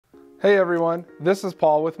Hey everyone, this is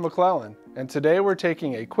Paul with McClellan, and today we're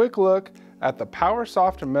taking a quick look at the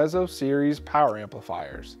Powersoft Mezzo series power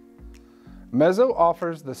amplifiers. Mezzo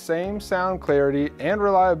offers the same sound clarity and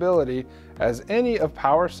reliability as any of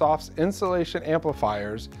Powersoft's insulation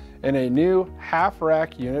amplifiers in a new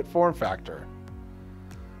half-rack unit form factor.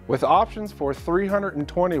 With options for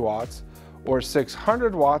 320 watts or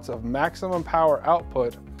 600 watts of maximum power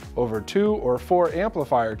output over 2 or 4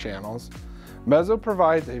 amplifier channels, Mezzo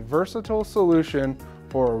provides a versatile solution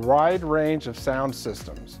for a wide range of sound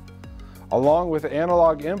systems. Along with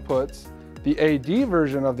analog inputs, the AD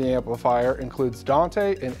version of the amplifier includes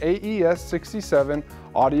Dante and AES67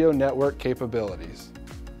 audio network capabilities.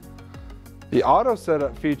 The auto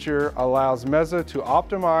setup feature allows Mezzo to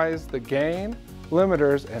optimize the gain,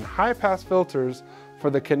 limiters, and high-pass filters for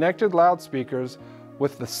the connected loudspeakers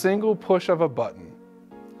with the single push of a button.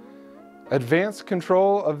 Advanced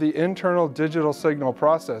control of the internal digital signal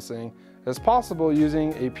processing is possible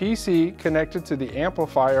using a PC connected to the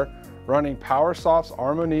amplifier running Powersoft's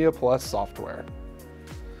Harmonia Plus software.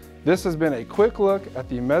 This has been a quick look at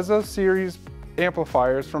the Mezzo series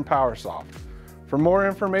amplifiers from Powersoft. For more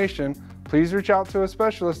information, please reach out to a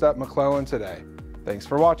specialist at McClellan today. Thanks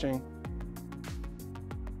for watching.